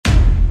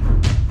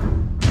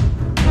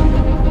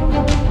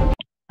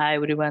Hi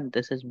everyone,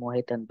 this is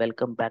Mohit and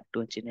welcome back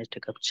to Engineers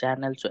Tech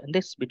channel. So in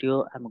this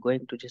video, I'm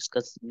going to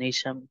discuss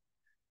Nisum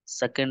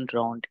second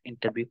round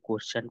interview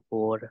question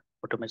for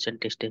automation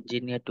test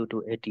engineer 2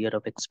 to 8 year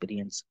of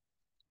experience.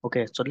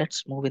 Okay, so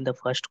let's move in the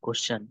first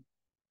question.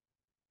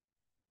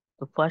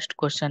 The first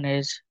question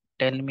is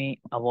tell me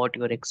about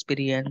your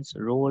experience,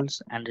 roles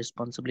and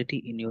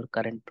responsibility in your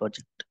current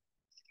project.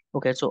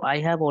 Okay, so I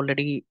have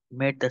already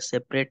made the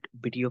separate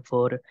video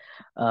for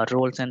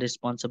roles and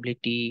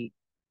responsibility.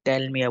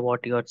 Tell me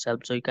about yourself.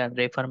 So you can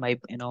refer my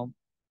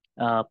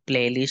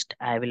playlist.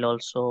 I will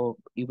also,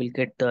 you will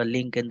get the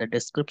link in the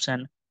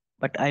description,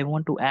 but I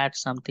want to add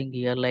something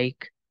here,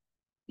 like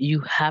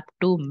you have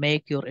to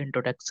make your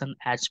introduction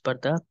as per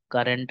the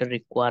current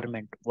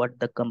requirement what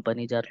the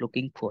companies are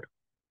looking for.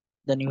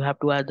 Then you have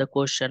to ask the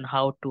question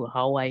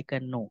how I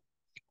can know,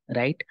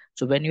 right?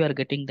 So when you are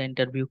getting the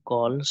interview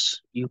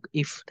calls, you,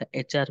 if the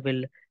HR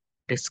will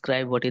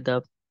describe what is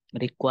the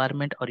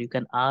requirement, or you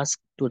can ask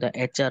to the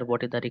HR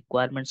what is the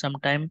requirement.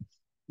 Sometime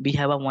we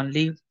have a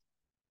only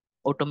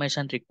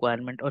automation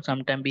requirement, or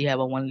sometimes we have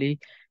a only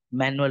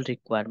manual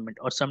requirement,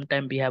 or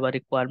sometimes we have a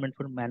requirement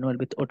for manual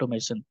with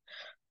automation.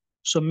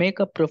 So make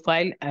a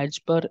profile as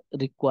per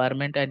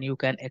requirement and you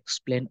can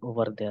explain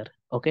over there.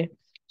 Okay,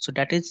 so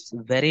that is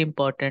very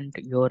important.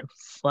 Your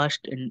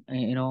first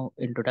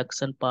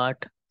introduction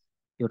part,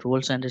 your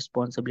roles and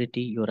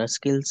responsibility, your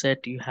skill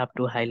set, you have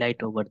to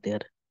highlight over there.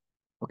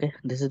 Okay,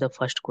 this is the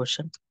first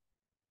question.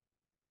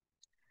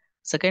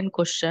 Second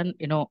question,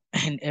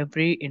 in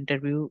every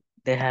interview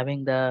they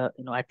having the,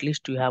 at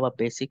least you have a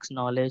basics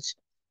knowledge,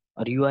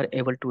 or you are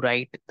able to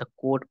write the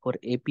code for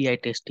API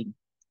testing.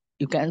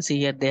 You can see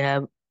here they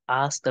have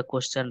asked the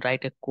question,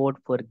 write a code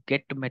for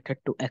get method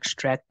to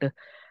extract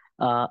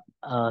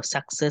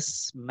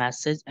success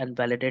message and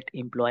validate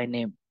employee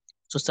name.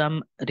 So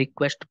some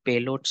request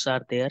payloads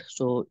are there,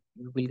 so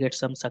you will get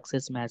some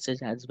success message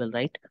as well,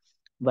 right?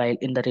 While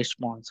in the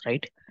response,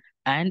 right?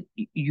 And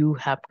you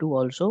have to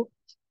also,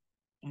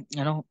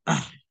 you know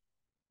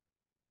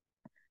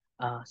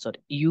sorry,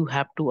 you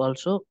have to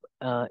also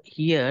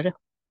here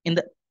in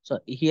the, so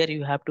here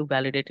you have to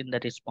validate in the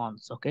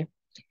response. Okay,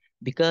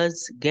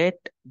 because get,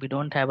 we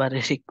don't have a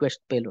request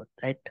payload,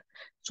 right?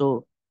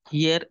 So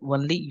here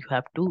only you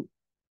have to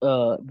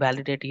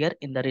validate here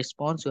in the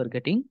response you are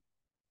getting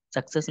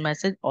success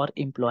message or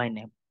employee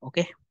name.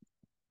 Okay,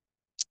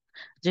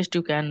 just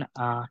you can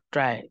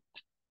try.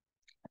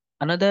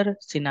 Another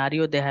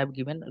scenario they have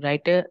given,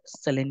 write a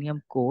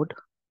selenium code.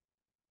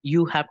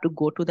 You have to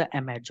go to the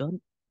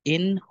Amazon,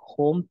 in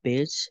home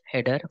page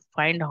header,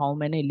 find how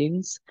many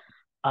links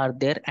are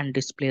there and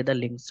display the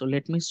links. So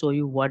let me show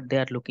you what they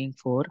are looking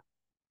for.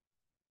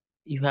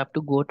 You have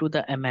to go to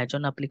the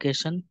Amazon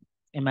application,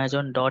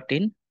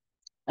 amazon.in,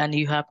 and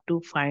you have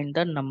to find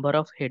the number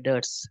of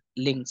headers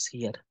links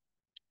here.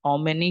 How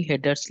many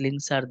headers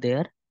links are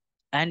there?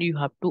 And you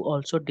have to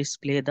also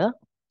display the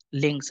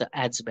links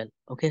as well.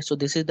 Okay, so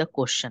this is the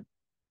question.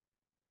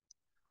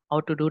 How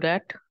to do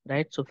that,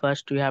 right? So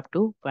first you have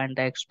to find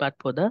the expert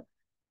for the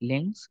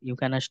links. You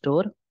can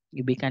store,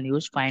 we can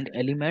use find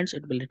elements.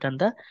 It will return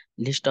the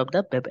list of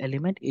the web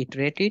element,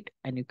 iterate it,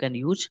 and you can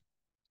use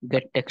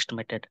get text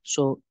method.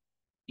 So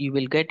you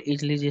will get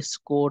easily this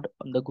code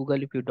on the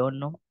Google. If you don't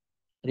know,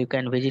 you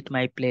can visit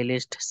my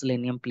playlist,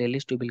 Selenium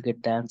playlist. You will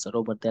get the answer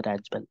over there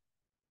as well.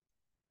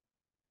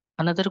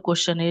 Another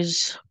question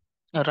is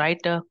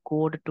write a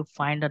code to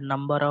find a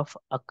number of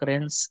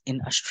occurrence in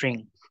a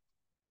string.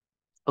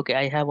 Okay,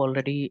 I have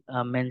already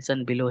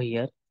mentioned below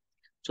here.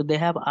 So they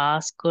have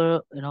asked,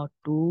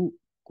 two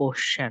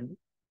question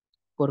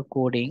for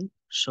coding.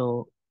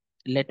 So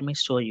let me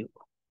show you.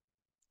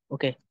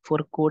 Okay, for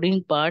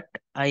coding part,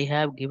 I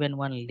have given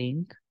one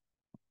link.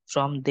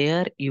 From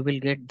there, you will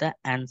get the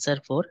answer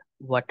for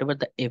whatever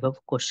the above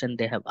question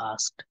they have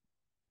asked.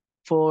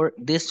 For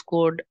this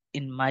code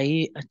in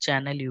my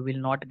channel, you will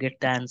not get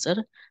the answer.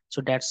 So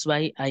that's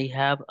why I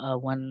have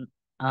one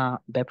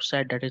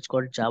website that is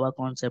called Java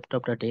Concept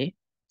of the Day.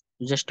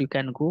 Just you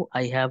can go.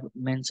 I have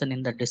mentioned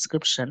in the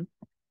description.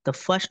 The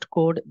first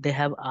code they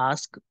have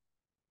asked,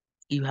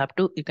 you have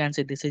to, you can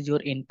say this is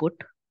your input,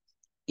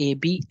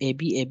 AB,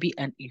 AB, AB,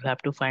 and you have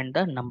to find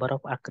the number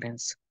of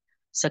occurrence.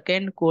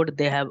 Second code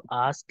they have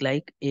asked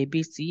like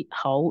ABC,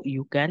 how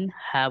you can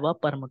have a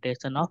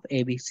permutation of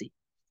ABC.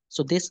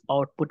 So this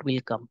output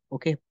will come.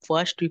 Okay,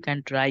 first you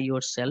can try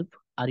yourself.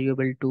 Are you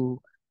able to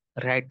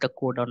write the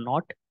code or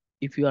not?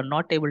 If you are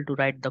not able to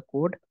write the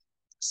code,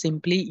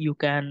 simply you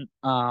can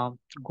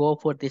go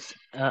for this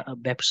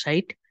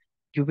website.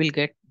 You will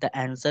get the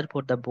answer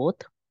for the both.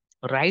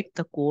 Write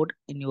the code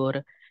in your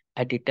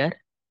editor,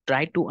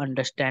 try to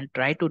understand,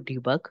 try to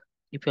debug.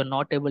 If you're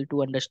not able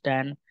to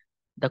understand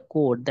the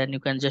code, then you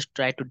can just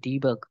try to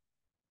debug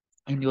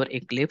in your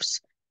Eclipse,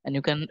 and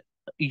you can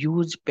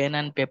use pen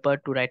and paper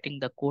to writing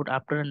the code.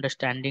 After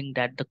understanding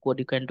that the code,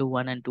 you can do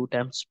 1 and 2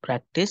 times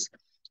practice.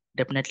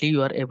 Definitely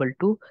you are able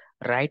to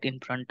write in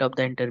front of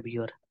the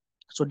interviewer.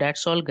 So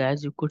that's all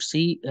guys. You could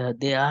see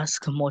they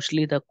ask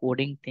mostly the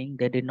coding thing.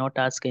 They did not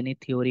ask any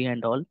theory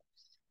and all.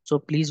 So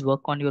please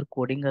work on your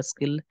coding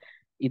skill.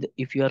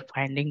 if you are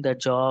finding the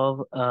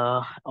job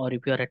or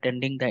if you are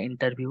attending the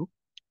interview,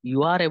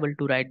 you are able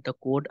to write the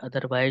code,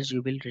 otherwise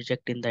you will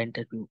reject in the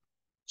interview.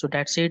 So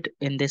that's it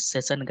in this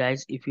session,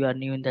 guys. If you are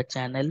new in the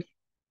channel,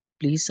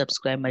 please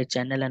subscribe my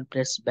channel and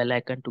press bell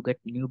icon to get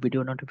new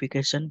video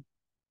notification,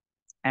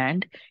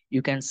 and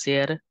you can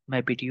share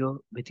my video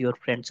with your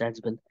friends as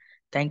well.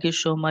 Thank you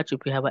so much. If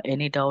you have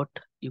any doubt,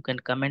 you can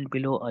comment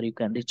below or you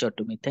can reach out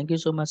to me. Thank you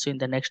so much. In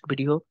the next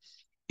video,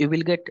 you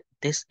will get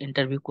this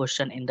interview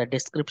question in the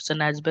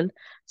description as well,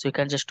 so you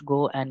can just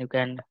go and you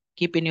can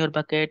keep in your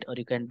bucket, or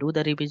you can do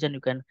the revision, you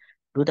can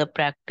do the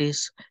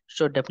practice.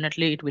 So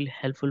definitely it will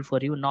helpful for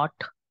you. Not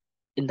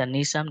in the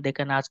Nisum, they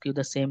can ask you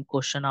the same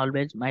question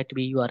always. Might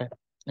be you are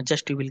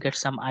just, you will get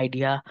some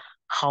idea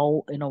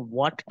how,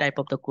 what type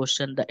of the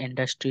question the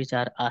industries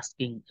are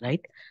asking,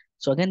 right?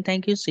 So again,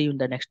 thank you. See you in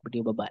the next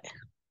video. Bye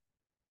bye.